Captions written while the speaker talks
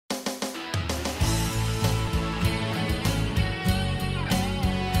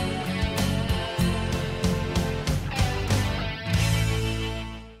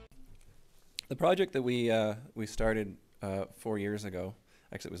The project that we started 4 years ago,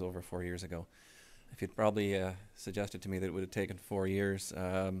 actually it was over 4 years ago. If you'd probably suggested to me that it would have taken 4 years,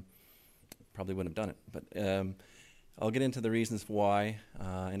 probably wouldn't have done it. But I'll get into the reasons why,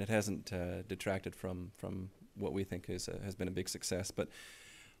 and it hasn't detracted from what we think has been a big success. But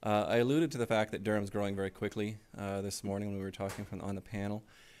I alluded to the fact that Durham's growing very quickly this morning when we were talking on the panel.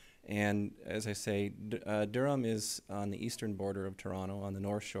 And as I say, Durham is on the eastern border of Toronto, on the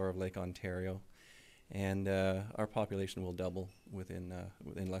north shore of Lake Ontario. And our population will double within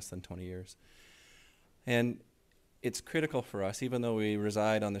less than 20 years. And it's critical for us, even though we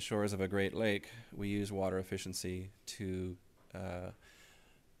reside on the shores of a Great Lake, we use water efficiency to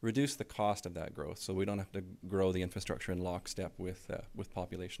reduce the cost of that growth, so we don't have to grow the infrastructure in lockstep with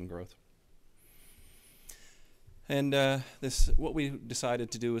population growth. And what we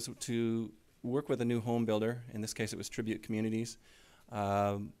decided to do was to work with a new home builder. In this case, it was Tribute Communities,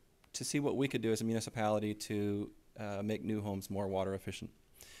 to see what we could do as a municipality to make new homes more water efficient.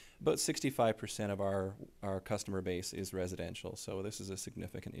 About 65% of our customer base is residential, so this is a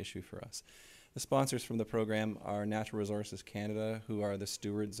significant issue for us. The sponsors from the program are Natural Resources Canada, who are the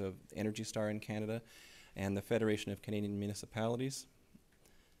stewards of ENERGYSTAR in Canada, and the Federation of Canadian Municipalities,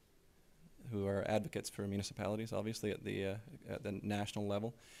 who are advocates for municipalities, obviously, at the national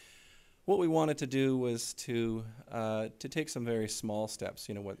level. What we wanted to do was to take some very small steps,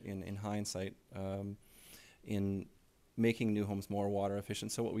 you know, in hindsight, in making new homes more water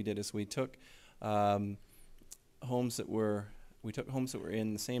efficient. So what we did is we took homes that were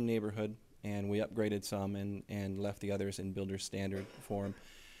in the same neighborhood, and we upgraded some and left the others in builder's standard form.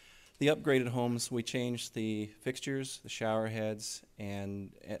 The upgraded homes, we changed the fixtures, the shower heads,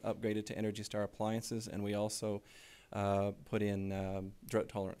 and upgraded to ENERGYSTAR appliances, and we also put in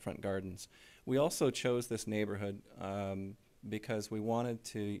drought-tolerant front gardens. We also chose this neighborhood because we wanted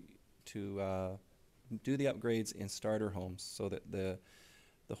to do the upgrades in starter homes, so that the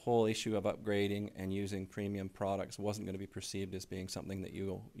whole issue of upgrading and using premium products wasn't going to be perceived as being something that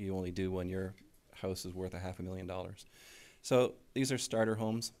you only do when your house is worth $500,000. So these are starter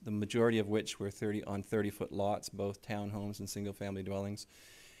homes, the majority of which were 30-foot lots, both townhomes and single-family dwellings.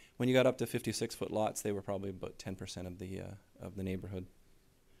 When you got up to 56-foot lots, they were probably about 10% of the neighborhood.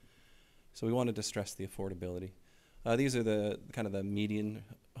 So we wanted to stress the affordability. These are the kind of the median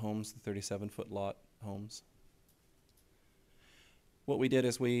homes, the 37-foot lot homes. What we did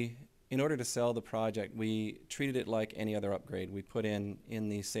is in order to sell the project, we treated it like any other upgrade. We put in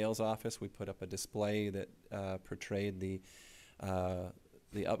the sales office, we put up a display that portrayed the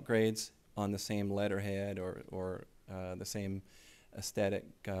upgrades on the same letterhead or the same aesthetic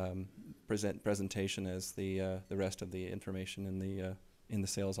presentation as the rest of the information in the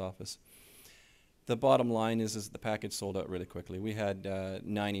sales office. The bottom line is the package sold out really quickly. We had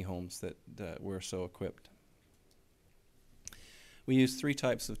 90 homes that were so equipped. We used 3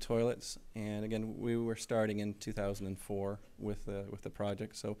 types of toilets, and again, we were starting in 2004 with the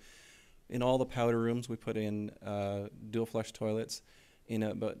project. So in all the powder rooms, we put in dual flush toilets. In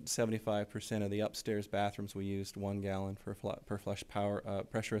about 75% of the upstairs bathrooms, we used 1 gallon per flush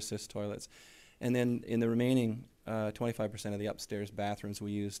pressure assist toilets. And then in the remaining 25% of the upstairs bathrooms,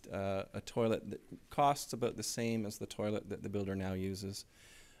 we used a toilet that costs about the same as the toilet that the builder now uses.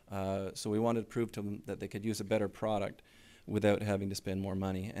 So we wanted to prove to them that they could use a better product without having to spend more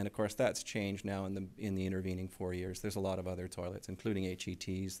money. And of course, that's changed now in the intervening 4 years. There's a lot of other toilets, including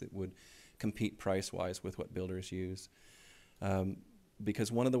HETs, that would compete price-wise with what builders use.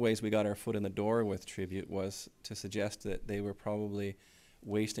 Because one of the ways we got our foot in the door with Tribute was to suggest that they were probably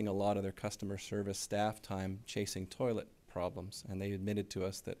wasting a lot of their customer service staff time chasing toilet problems. And they admitted to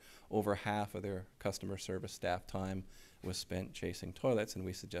us that over half of their customer service staff time was spent chasing toilets, and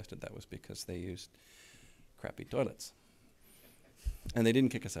we suggested that was because they used crappy toilets. And they didn't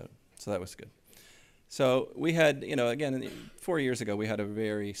kick us out, so that was good. So we had, you know, again, 4 years ago, we had a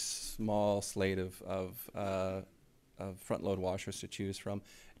very small slate of front-load washers to choose from.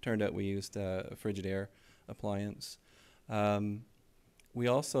 It turned out we used a Frigidaire appliance. We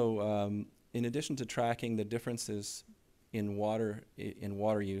also, in addition to tracking the differences in water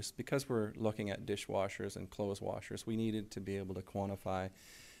use, because we're looking at dishwashers and clothes washers, we needed to be able to quantify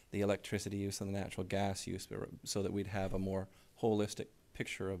the electricity use and the natural gas use so that we'd have a more holistic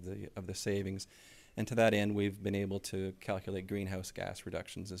picture of the savings. And to that end, we've been able to calculate greenhouse gas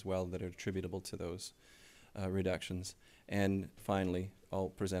reductions as well that are attributable to those reductions. And finally, I'll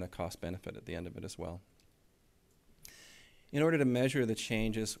present a cost benefit at the end of it as well. In order to measure the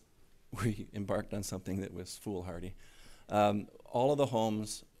changes, we embarked on something that was foolhardy. All of the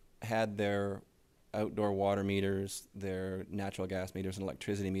homes had their outdoor water meters, their natural gas meters, and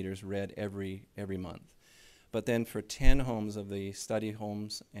electricity meters read every month. But then for 10 homes of the study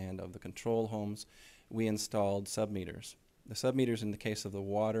homes and of the control homes, we installed submeters. The submeters, in the case of the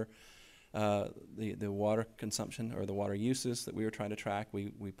water, the water consumption or the water uses that we were trying to track, we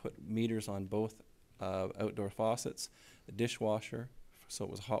put meters on both outdoor faucets, the dishwasher, so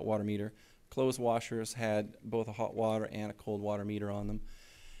it was a hot water meter. Clothes washers had both a hot water and a cold water meter on them.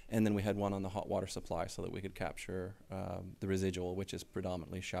 And then we had one on the hot water supply so that we could capture the residual, which is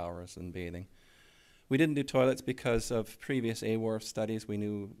predominantly showers and bathing. We didn't do toilets because of previous AWARF studies. We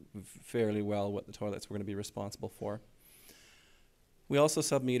knew fairly well what the toilets were going to be responsible for. We also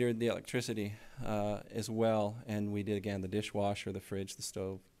submetered the electricity as well, and we did, again, the dishwasher, the fridge, the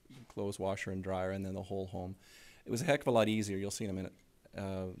stove, clothes washer and dryer, and then the whole home. It was a heck of a lot easier. You'll see in a minute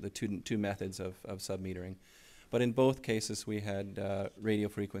the two methods of submetering. But in both cases, we had radio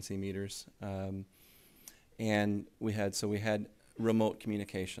frequency meters, and we had remote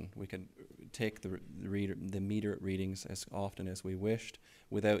communication. We could take the meter readings as often as we wished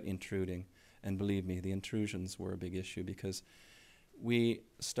without intruding. And believe me, the intrusions were a big issue because we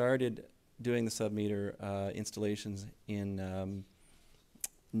started doing the submeter installations in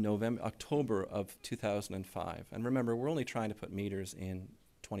October of 2005. And remember, we're only trying to put meters in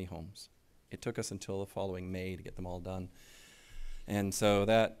 20 homes. It took us until the following May to get them all done. And so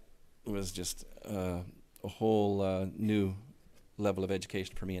that was just a whole new level of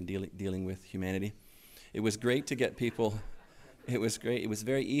education for me in dealing with humanity. It was great to get people, it was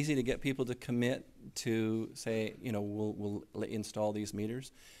very easy to get people to commit to say, you know, we'll install these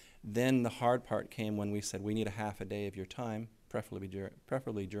meters. Then the hard part came when we said, we need a half a day of your time, preferably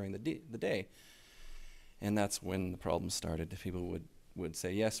during the day. And that's when the problems started. People would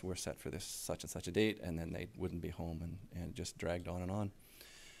say, yes, we're set for this such and such a date, and then they wouldn't be home, and it just dragged on and on.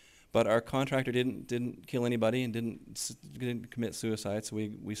 But our contractor didn't kill anybody and didn't commit suicide, so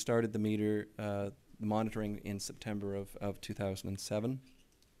we started the meter monitoring in September of 2007.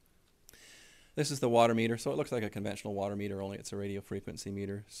 This is the water meter, so it looks like a conventional water meter, only it's a radio frequency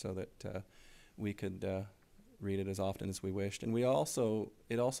meter, so that we could read it as often as we wished. And it also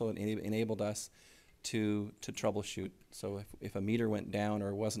enabled us to troubleshoot. So if a meter went down or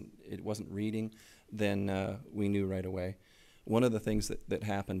it wasn't reading, then we knew right away. One of the things that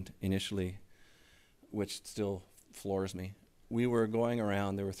happened initially, which still floors me, we were going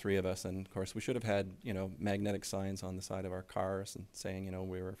around, there were 3 of us, and of course we should have had, you know, magnetic signs on the side of our cars and saying, you know,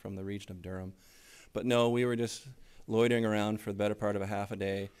 we were from the region of Durham. But no, we were just loitering around for the better part of a half a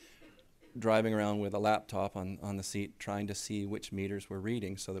day, driving around with a laptop on the seat, trying to see which meters were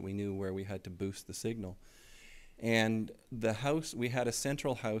reading so that we knew where we had to boost the signal. And the house, we had a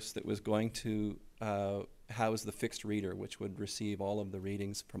central house that was going to house the fixed reader, which would receive all of the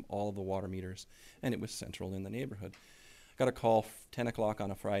readings from all of the water meters, and it was central in the neighborhood. Got a call 10 o'clock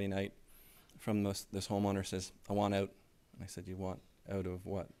on a Friday night from this homeowner, says, I want out. And I said, you want out of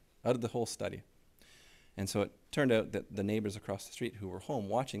what? Out of the whole study. And so it turned out that the neighbors across the street who were home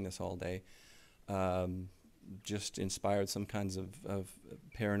watching this all day just inspired some kinds of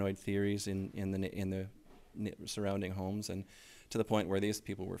paranoid theories in the surrounding homes, and to the point where these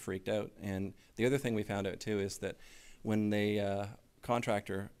people were freaked out. And the other thing we found out too is that when the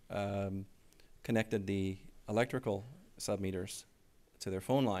contractor connected the electrical submeters to their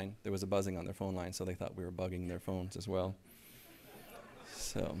phone line, there was a buzzing on their phone line, so they thought we were bugging their phones as well.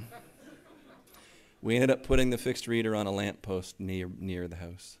 So we ended up putting the fixed reader on a lamp post near the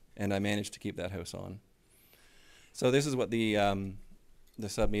house, and I managed to keep that house on. So this is what the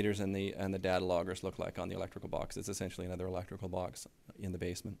submeters and the data loggers look like on the electrical box. It's essentially another electrical box in the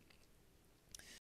basement.